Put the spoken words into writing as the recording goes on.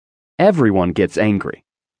Everyone gets angry.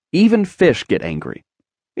 Even fish get angry.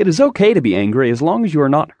 It is okay to be angry as long as you are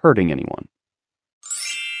not hurting anyone.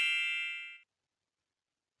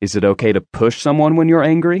 Is it okay to push someone when you're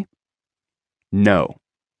angry? No.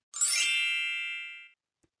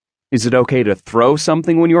 Is it okay to throw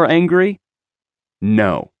something when you're angry?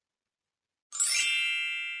 No.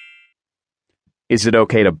 Is it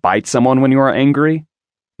okay to bite someone when you are angry?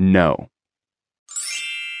 No.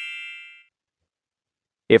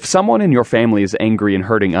 If someone in your family is angry and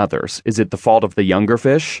hurting others, is it the fault of the younger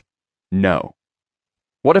fish? No.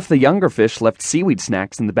 What if the younger fish left seaweed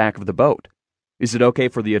snacks in the back of the boat? Is it okay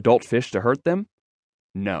for the adult fish to hurt them?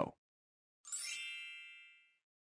 No.